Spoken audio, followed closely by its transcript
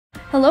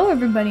Hello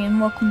everybody and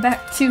welcome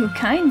back to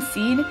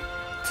Kynseed.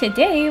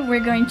 Today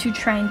we're going to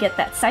try and get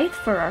that scythe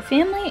for our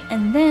family,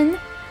 and then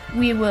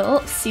we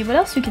will see what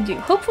else we can do.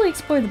 Hopefully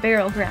explore the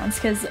burial grounds,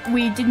 because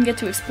we didn't get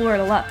to explore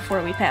it a lot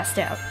before we passed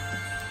out.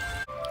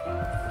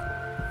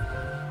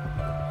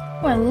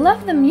 Oh, I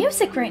love the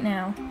music right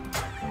now.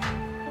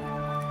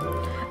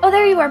 Oh,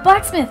 there you are,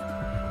 blacksmith!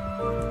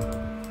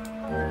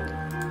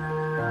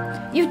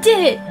 You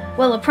did it!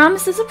 Well, a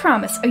promise is a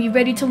promise. Are you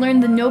ready to learn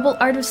the noble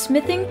art of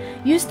smithing?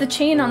 Use the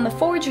chain on the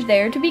forge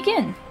there to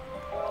begin.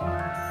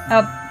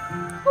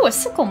 Oh, a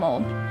sickle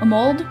mold. A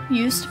mold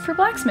used for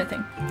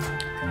blacksmithing.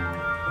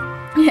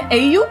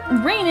 Hey, you,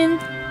 raining!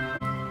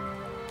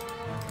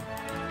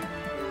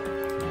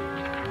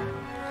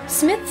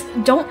 Smiths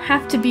don't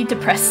have to be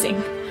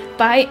depressing.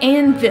 By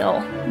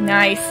Anvil.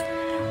 Nice.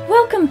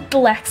 Welcome,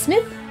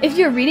 blacksmith. If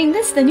you're reading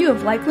this, then you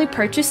have likely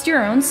purchased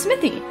your own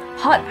smithy.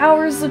 Hot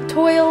hours of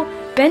toil,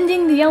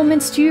 bending the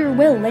elements to your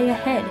will lay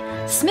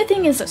ahead.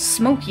 Smithing is a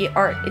smoky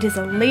art. It is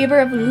a labor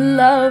of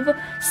love,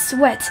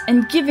 sweat,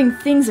 and giving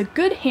things a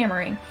good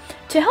hammering.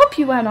 To help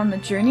you out on the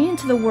journey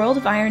into the world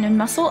of iron and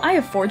muscle, I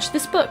have forged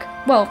this book.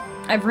 Well,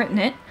 I've written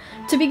it.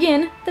 To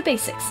begin, the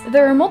basics.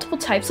 There are multiple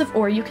types of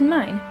ore you can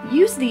mine.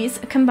 Use these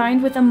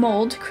combined with a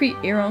mold to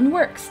create your own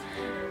works.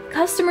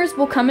 Customers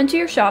will come into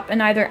your shop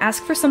and either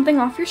ask for something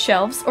off your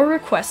shelves or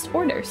request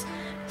orders.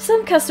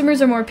 Some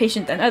customers are more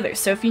patient than others,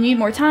 so if you need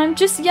more time,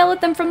 just yell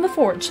at them from the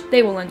forge.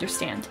 They will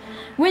understand.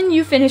 When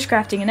you finish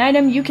crafting an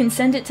item, you can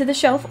send it to the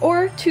shelf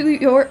or to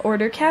your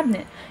order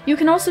cabinet. You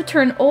can also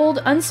turn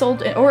old,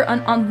 unsold, or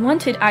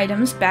unwanted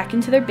items back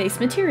into their base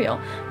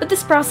material, but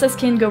this process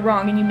can go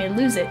wrong and you may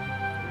lose it.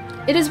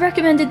 It is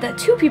recommended that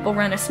 2 people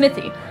run a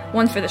smithy,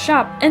 one for the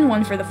shop and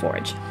one for the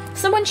forge.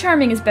 Someone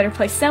charming is better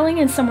placed selling,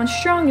 and someone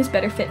strong is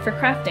better fit for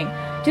crafting.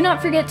 Do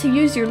not forget to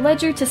use your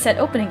ledger to set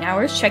opening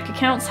hours, check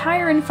accounts,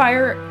 hire and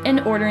fire, and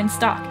order in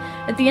stock.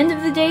 At the end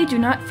of the day, do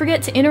not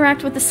forget to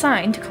interact with the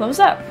sign to close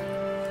up.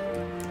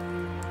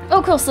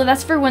 Oh cool, so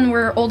that's for when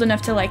we're old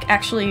enough to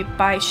actually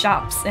buy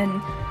shops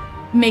and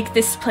make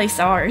this place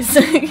ours.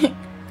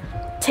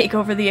 Take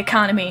over the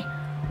economy,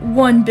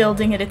 one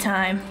building at a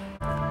time.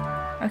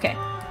 Okay.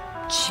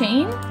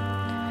 Chain?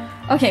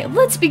 Okay,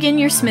 let's begin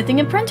your smithing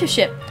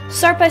apprenticeship.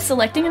 Start by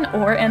selecting an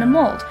ore and a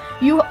mold.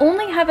 You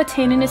only have a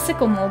tin and a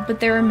sickle mold, but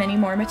there are many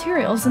more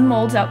materials and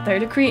molds out there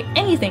to create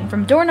anything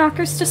from door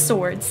knockers to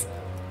swords.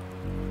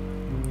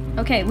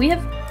 Okay, we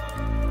have...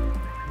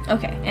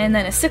 Okay, and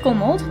then a sickle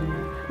mold.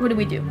 What do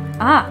we do?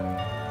 Ah!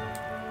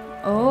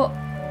 Oh.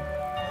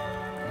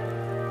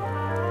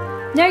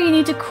 Now you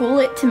need to cool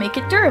it to make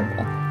it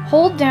durable.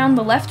 Hold down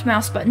the left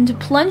mouse button to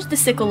plunge the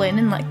sickle in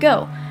and let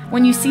go.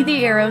 When you see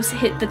the arrows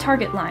hit the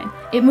target line.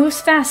 It moves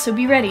fast, so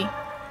be ready.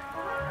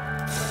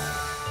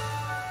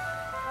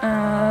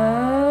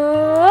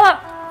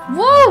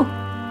 Whoa!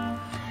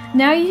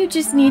 Now you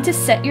just need to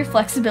set your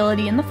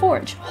flexibility in the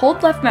forge.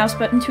 Hold left mouse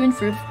button to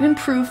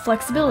improve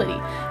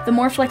flexibility. The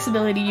more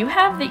flexibility you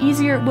have, the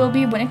easier it will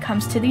be when it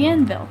comes to the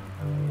anvil.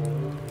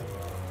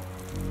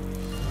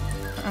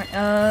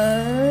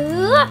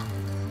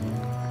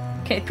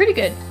 Okay, pretty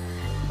good.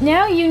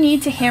 Now you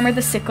need to hammer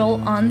the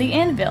sickle on the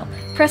anvil.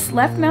 Press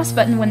left mouse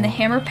button when the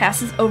hammer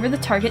passes over the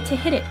target to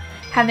hit it.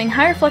 Having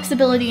higher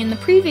flexibility in the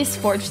previous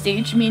forge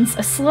stage means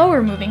a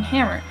slower moving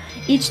hammer.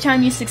 Each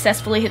time you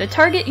successfully hit a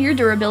target, your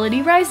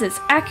durability rises.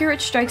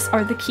 Accurate strikes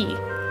are the key.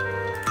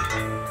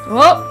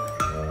 Whoa!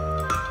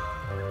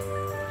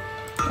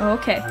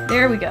 Okay,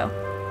 there we go.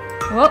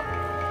 Whoa!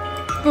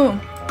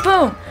 Boom!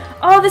 Boom!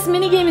 Oh, this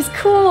minigame is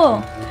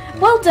cool!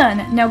 Well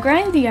done! Now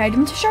grind the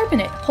item to sharpen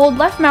it. Hold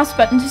left mouse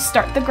button to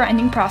start the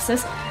grinding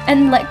process,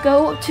 and let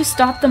go to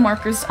stop the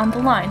markers on the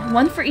line,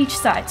 one for each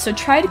side, so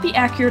try to be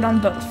accurate on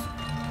both.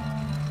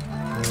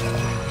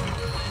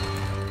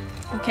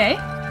 Okay.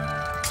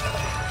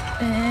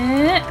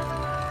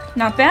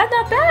 Not bad,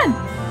 not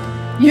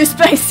bad! Used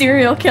by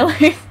serial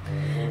killer.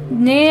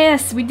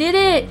 Yes, we did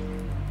it!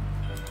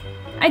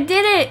 I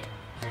did it!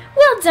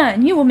 Well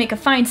done! You will make a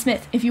fine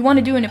smith. If you want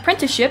to do an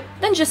apprenticeship,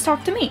 then just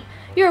talk to me.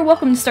 You are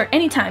welcome to start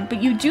anytime,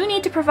 but you do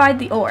need to provide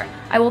the ore.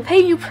 I will pay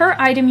you per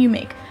item you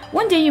make.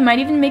 One day you might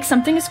even make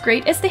something as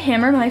great as the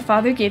hammer my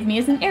father gave me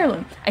as an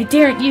heirloom. I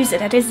daren't use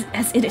it as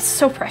it is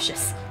so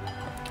precious.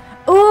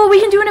 Oh, we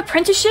can do an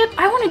apprenticeship?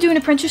 I want to do an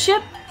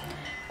apprenticeship.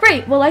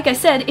 Great, well like I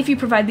said, if you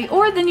provide the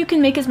ore, then you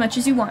can make as much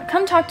as you want.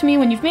 Come talk to me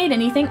when you've made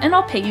anything, and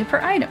I'll pay you per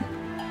item.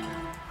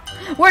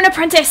 We're an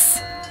apprentice!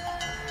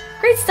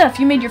 Great stuff,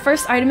 you made your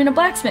first item in a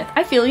blacksmith.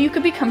 I feel you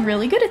could become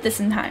really good at this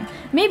in time.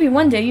 Maybe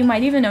one day you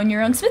might even own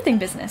your own smithing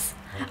business.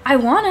 I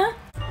wanna.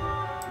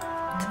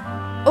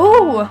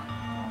 Oh!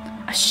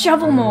 A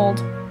shovel mold.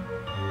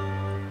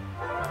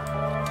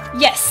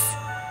 Yes!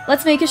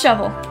 Let's make a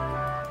shovel.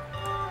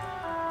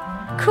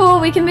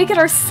 Cool, we can make it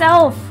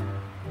ourselves.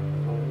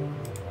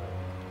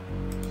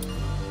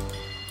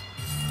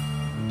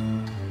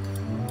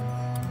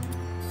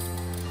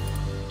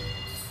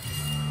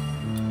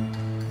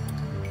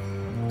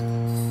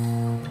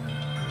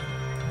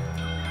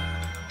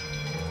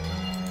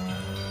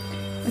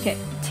 Okay,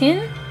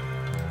 tin,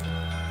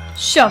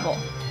 shovel.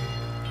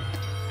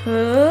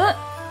 Huh.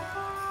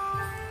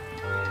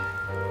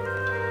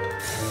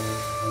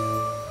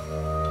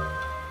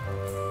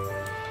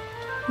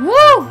 Woo!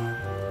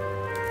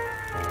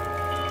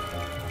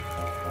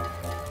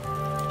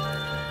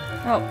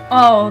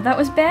 Oh, that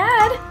was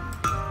bad.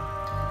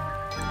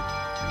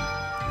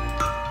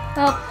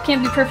 Well,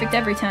 can't be perfect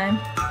every time.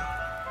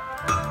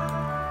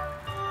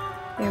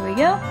 There we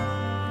go.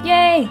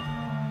 Yay!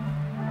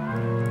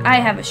 I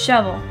have a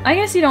shovel. I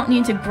guess you don't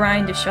need to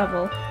grind a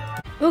shovel.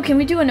 Ooh, can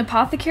we do an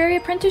apothecary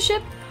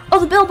apprenticeship? Oh,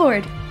 the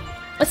billboard!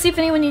 Let's see if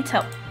anyone needs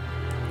help.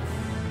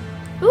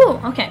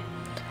 Ooh, okay.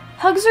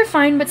 Hugs are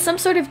fine, but some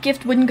sort of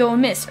gift wouldn't go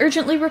amiss.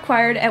 Urgently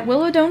required at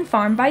Willowdone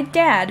Farm by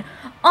Dad.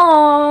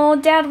 Oh,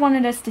 Dad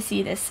wanted us to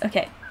see this.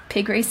 Okay.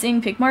 Pig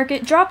racing, pig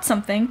market, dropped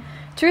something.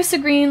 Teresa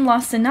Green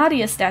lost a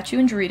Nadia statue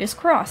and Dorita's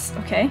cross.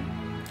 Okay.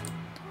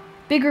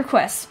 Big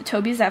request.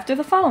 Toby's after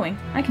the following.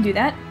 I can do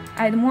that.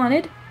 Item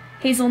wanted.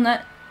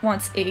 Hazelnut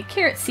wants a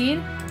carrot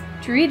seed.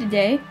 Dorita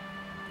Day.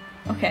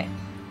 Okay.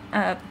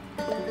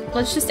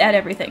 Let's just add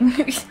everything.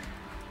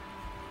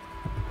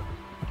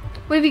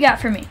 What have you got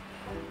for me?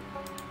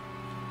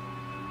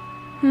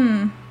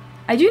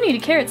 I do need a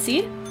carrot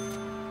seed.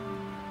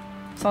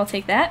 So I'll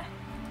take that.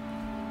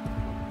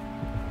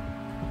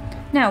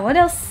 Now, what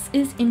else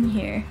is in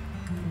here?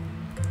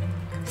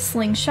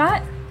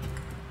 Slingshot.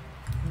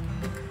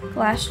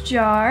 Glass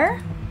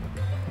jar.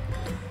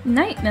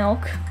 Night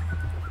milk.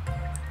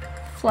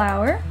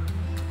 Flour.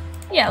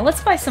 Yeah,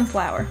 let's buy some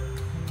flour.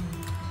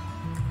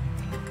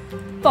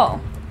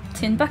 Ball.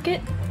 Tin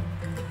bucket.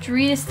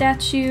 Dorita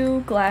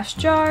statue. Glass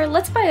jar.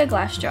 Let's buy a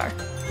glass jar.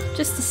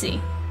 Just to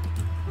see.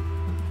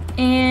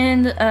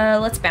 And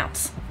let's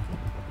bounce.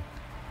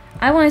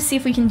 I want to see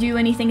if we can do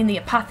anything in the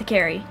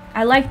apothecary.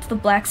 I liked the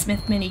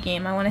blacksmith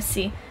minigame. I want to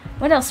see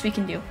what else we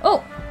can do.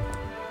 Oh!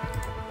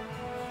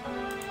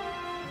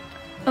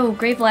 Oh,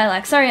 Grave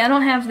Lilac. Sorry, I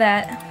don't have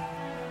that.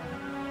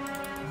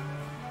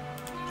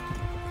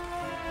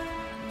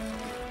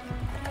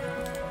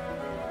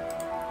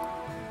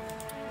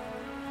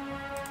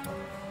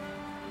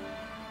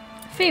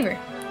 Favor.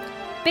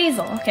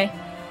 Basil, okay.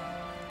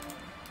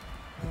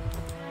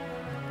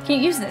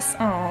 Can't use this.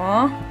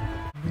 Aww.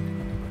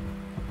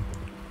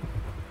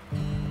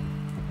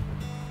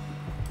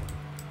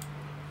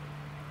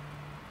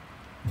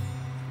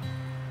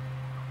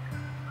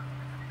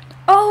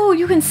 Oh,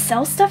 you can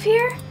sell stuff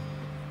here?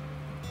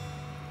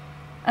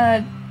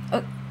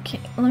 Okay,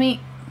 let me...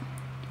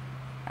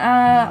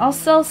 I'll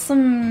sell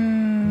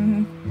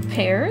some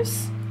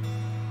pears.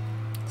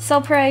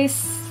 Sell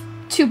price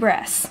 2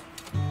 brass.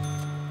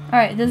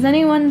 Alright, does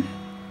anyone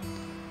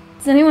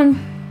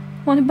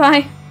want to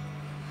buy?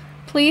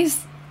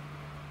 Please?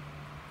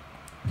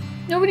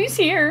 Nobody's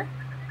here.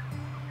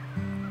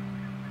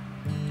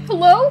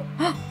 Hello?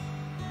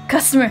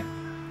 Customer.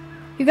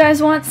 You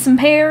guys want some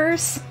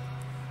pears?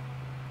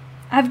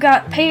 I've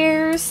got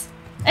pears.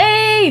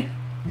 Hey!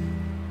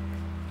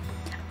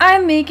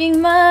 I'm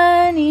making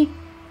money.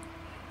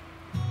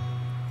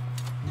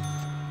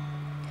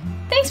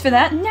 Thanks for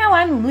that. Now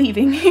I'm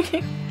leaving.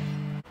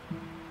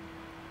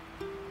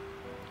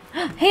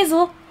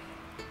 Hazel!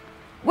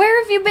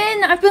 Where have you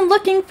been? I've been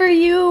looking for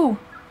you.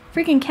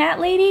 Freaking cat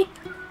lady.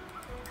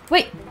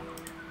 Wait.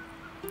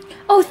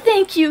 Oh,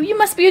 thank you. You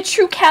must be a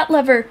true cat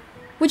lover.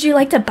 Would you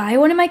like to buy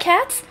one of my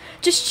cats?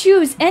 Just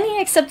choose any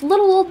except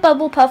little old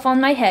Bubble Puff on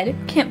my head.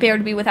 Can't bear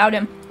to be without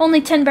him. Only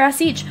 10 brass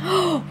each.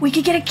 We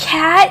could get a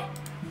cat?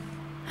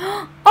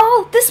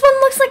 Oh, this one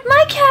looks like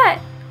my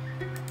cat!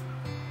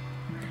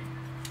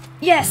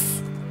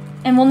 Yes.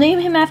 And we'll name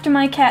him after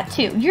my cat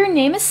too. Your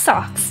name is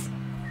Socks.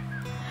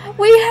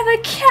 We have a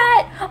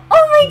cat!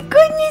 Oh my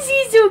goodness,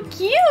 he's so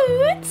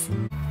cute!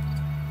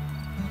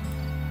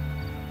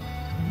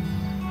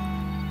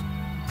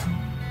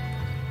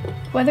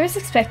 Weather is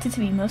expected to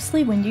be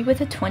mostly windy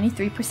with a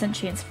 23%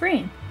 chance of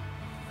rain.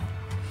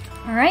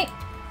 Alright.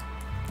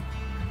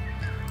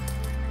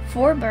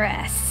 4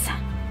 brass.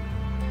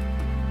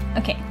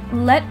 Okay,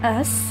 let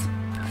us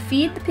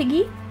feed the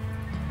piggy,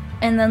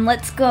 and then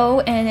let's go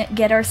and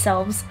get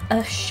ourselves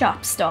a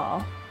shop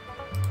stall.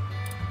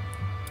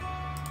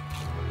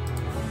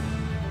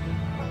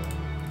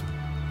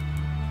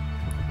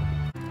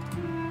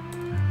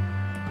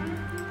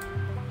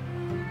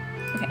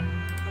 Okay.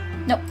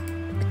 Nope.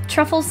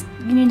 Truffles,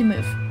 you need to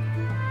move.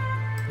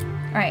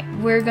 Alright,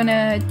 we're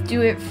gonna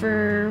do it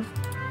for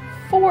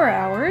 4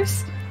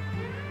 hours.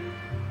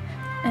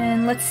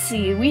 And let's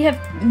see, we have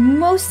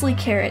mostly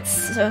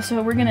carrots,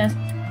 so we're gonna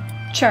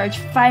charge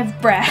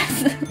 5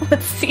 brass.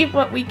 Let's see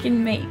what we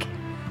can make.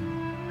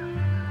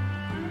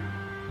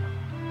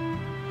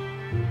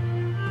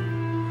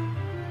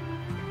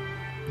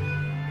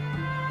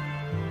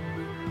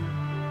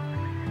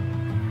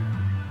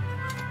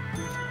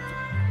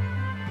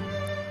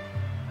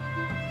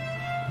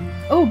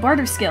 Oh,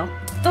 barter skill.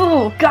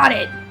 Oh, got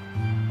it!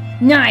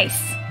 Nice!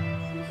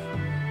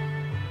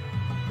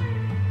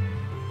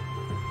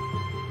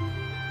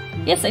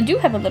 Yes, I do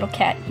have a little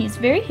cat. He's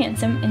very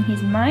handsome, and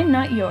he's mine,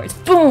 not yours.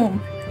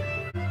 Boom!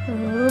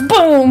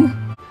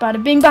 Boom!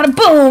 Bada bing, bada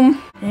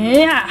boom!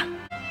 Yeah!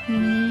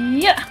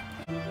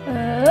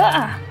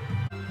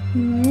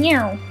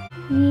 Meow.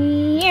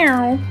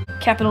 Meow.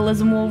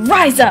 Capitalism will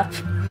rise up!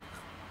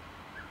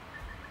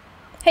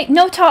 Hey,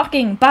 no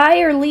talking! Buy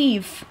or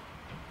leave!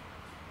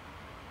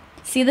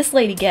 See, this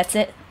lady gets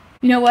it.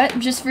 You know what?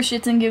 Just for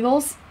shits and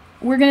giggles,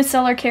 we're gonna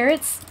sell our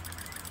carrots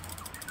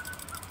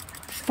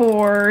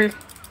for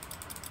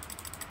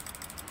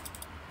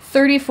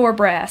 34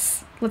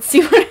 brass. Let's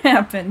see what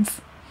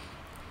happens.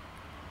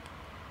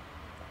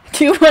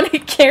 Do you want a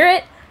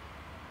carrot?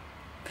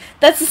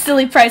 That's a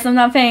silly price, I'm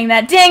not paying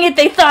that. Dang it,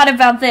 they thought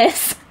about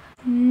this!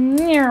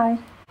 Meow.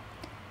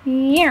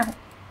 Meow.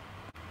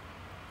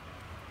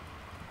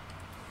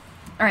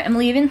 Alright, I'm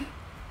leaving.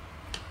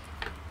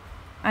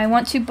 I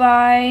want to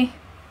buy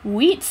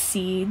wheat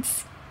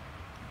seeds.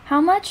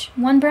 How much?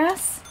 1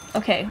 brass?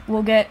 Okay,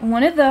 we'll get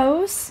one of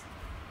those.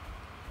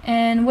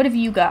 And what have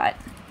you got?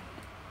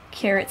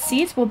 Carrot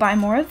seeds, we'll buy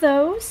more of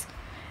those.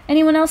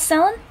 Anyone else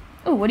selling?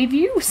 Oh, what have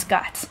you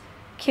got?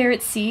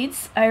 Carrot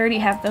seeds, I already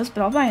have those,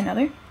 but I'll buy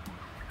another.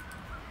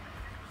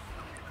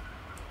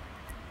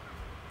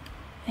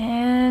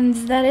 And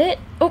is that it?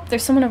 Oh,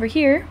 there's someone over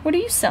here. What are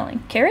you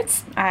selling?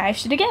 Carrots? I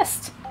should have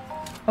guessed.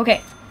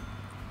 Okay.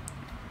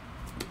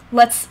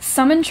 Let's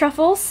summon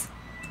truffles.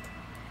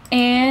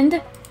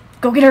 And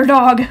go get our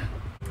dog.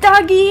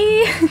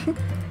 Doggy!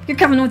 You're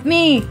coming with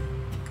me.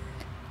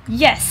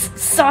 Yes,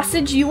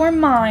 sausage, you are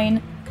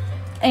mine.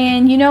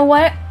 And you know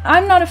what?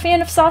 I'm not a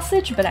fan of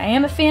sausage, but I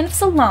am a fan of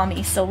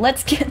salami. So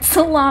let's get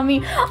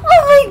salami. Oh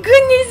my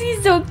goodness,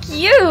 he's so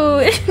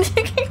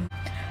cute.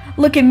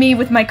 Look at me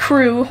with my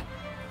crew.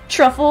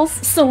 Truffles,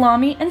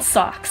 salami, and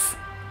socks.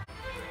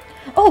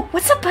 Oh,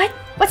 what's up, bud?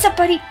 What's up,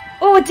 buddy?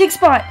 Oh, a dig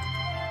spot.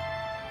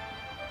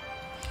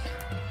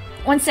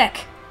 One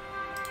sec.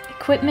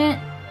 Equipment,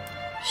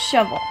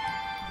 shovel.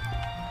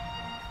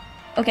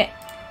 Okay,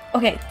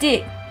 okay,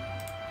 dig.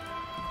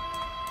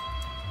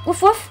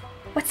 Woof woof.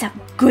 What's up,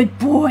 good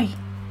boy?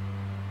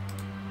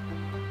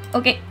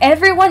 Okay,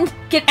 everyone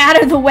get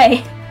out of the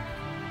way.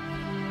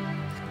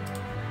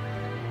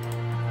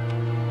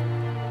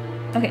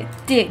 Okay,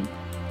 dig.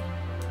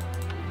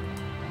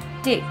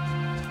 Dig.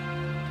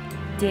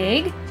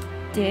 Dig.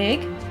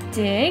 Dig.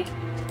 Dig.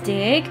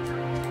 Dig.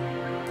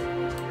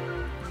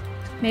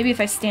 Maybe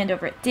if I stand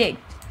over it. Dig.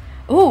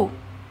 Ooh.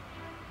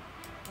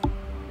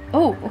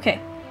 Oh,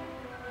 okay.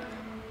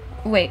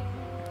 Wait.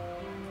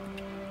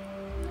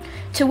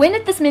 To win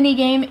at this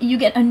minigame, you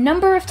get a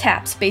number of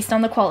taps based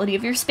on the quality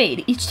of your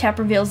spade. Each tap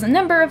reveals the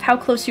number of how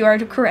close you are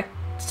to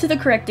the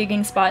correct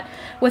digging spot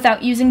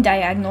without using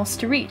diagonals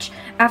to reach.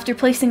 After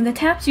placing the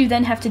taps, you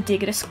then have to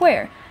dig at a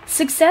square.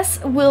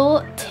 Success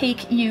will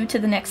take you to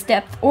the next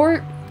depth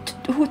or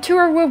to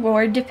a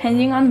reward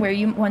depending on where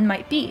one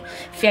might be.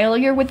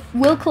 Failure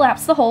will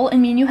collapse the hole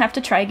and mean you have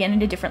to try again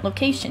at a different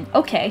location.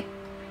 Okay.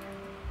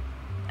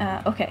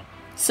 Okay.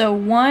 So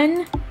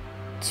 1,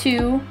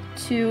 2,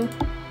 2...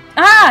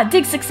 Ah!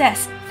 Dig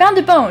success! Found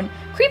a bone!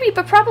 Creepy,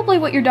 but probably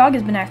what your dog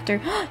has been after.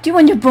 Do you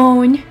want a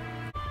bone?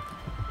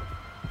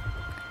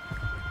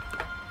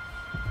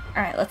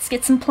 Alright, let's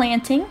get some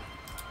planting.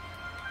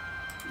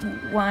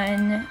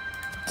 1,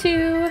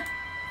 2,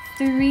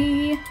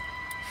 3,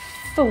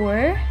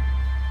 4.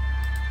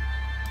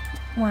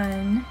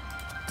 1,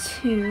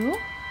 2,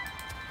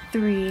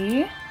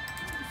 3,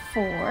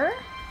 4.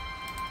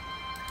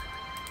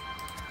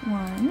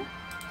 1,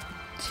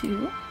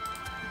 2,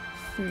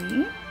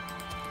 3,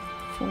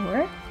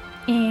 4,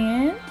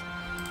 and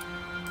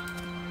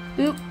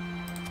boop,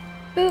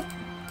 boop,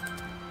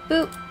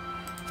 boop.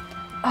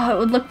 Oh, it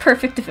would look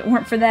perfect if it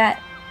weren't for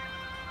that.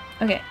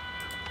 Okay,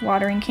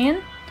 watering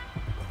can.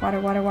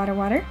 Water, water, water,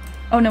 water.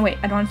 Oh no, wait,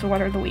 I don't have to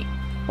water the wheat.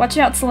 Watch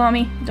out,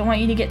 Salami. Don't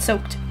want you to get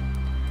soaked.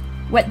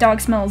 Wet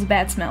dog smell is a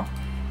bad smell.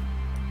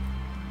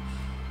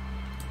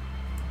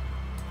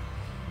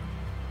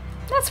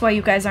 That's why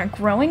you guys aren't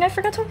growing. I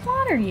forgot to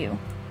water you.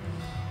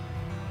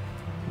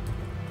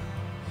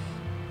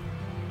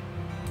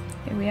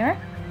 Here we are.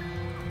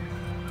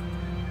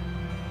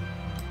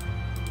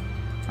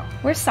 Oh,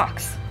 where's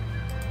socks?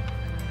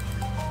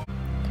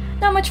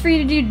 Not much for you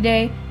to do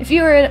today. If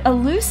you are at a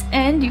loose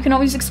end, you can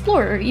always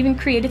explore or even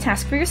create a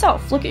task for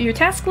yourself. Look at your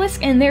task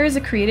list and there is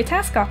a create a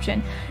task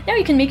option. Now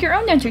you can make your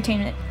own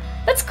entertainment.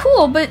 That's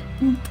cool, but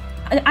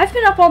I've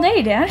been up all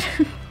day, Dad.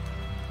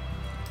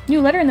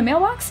 New letter in the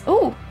mailbox?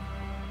 Oh,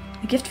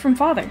 a gift from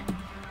Father.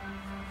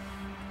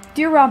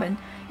 Dear Robin,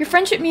 your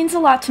friendship means a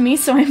lot to me,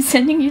 so I'm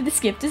sending you this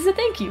gift as a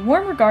thank you.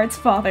 Warm regards,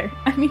 Father.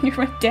 I mean, you're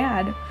my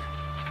dad.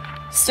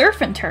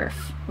 Surf and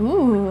turf.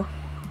 Ooh.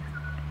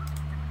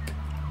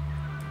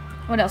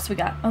 What else we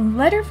got? A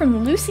letter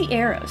from Lucy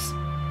Arrows.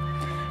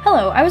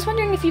 Hello, I was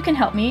wondering if you can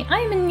help me. I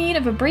am in need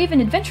of a brave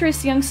and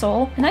adventurous young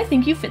soul, and I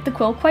think you fit the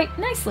quill quite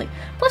nicely.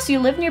 Plus, you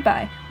live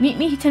nearby. Meet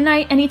me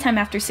tonight anytime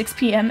after 6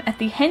 p.m. at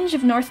the Henge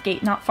of North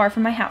Gate, not far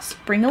from my house.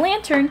 Bring a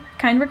lantern.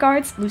 Kind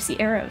regards, Lucy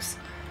Arrows.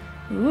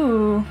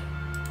 Ooh.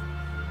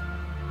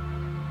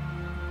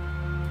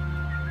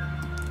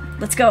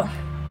 Let's go.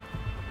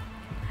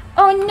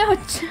 Oh no,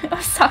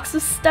 Socks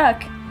was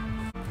stuck.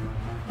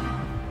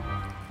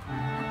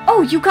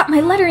 Oh, you got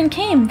my letter and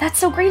came. That's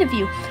so great of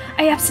you.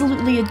 I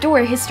absolutely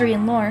adore history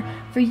and lore.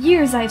 For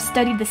years I have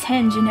studied this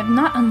henge and have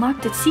not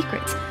unlocked its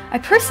secrets. I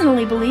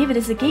personally believe it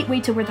is a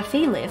gateway to where the Fae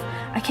live.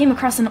 I came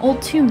across an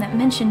old tomb that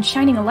mentioned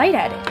shining a light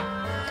at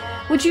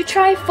it. Would you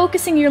try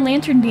focusing your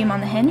lantern beam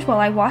on the henge while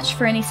I watch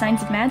for any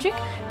signs of magic?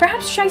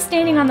 Perhaps try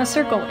standing on the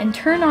circle and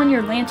turn on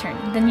your lantern,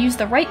 then use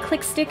the right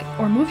click stick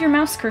or move your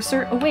mouse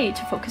cursor away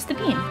to focus the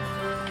beam.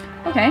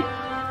 Okay.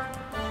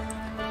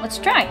 Let's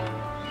try.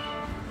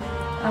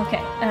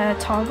 Okay,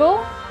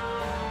 toggle.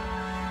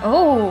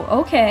 Oh,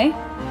 okay.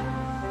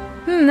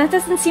 That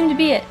doesn't seem to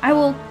be it. I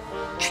will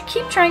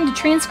keep trying to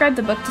transcribe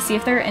the book to see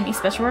if there are any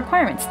special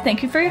requirements.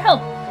 Thank you for your help.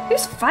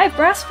 Here's 5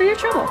 brass for your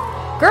trouble.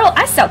 Girl,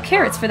 I sell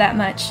carrots for that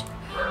much.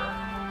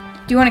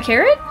 Do you want a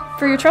carrot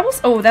for your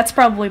troubles? Oh, that's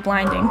probably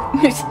blinding.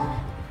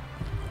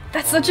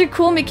 That's such a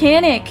cool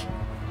mechanic.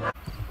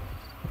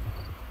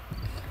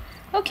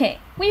 Okay,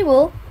 we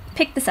will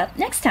pick this up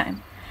next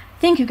time.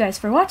 Thank you guys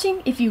for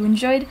watching. If you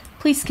enjoyed,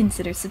 please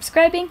consider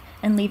subscribing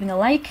and leaving a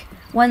like.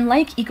 1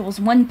 like equals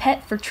 1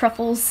 pet for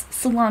truffles,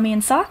 salami,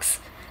 and socks.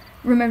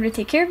 Remember to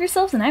take care of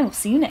yourselves, and I will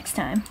see you next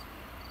time.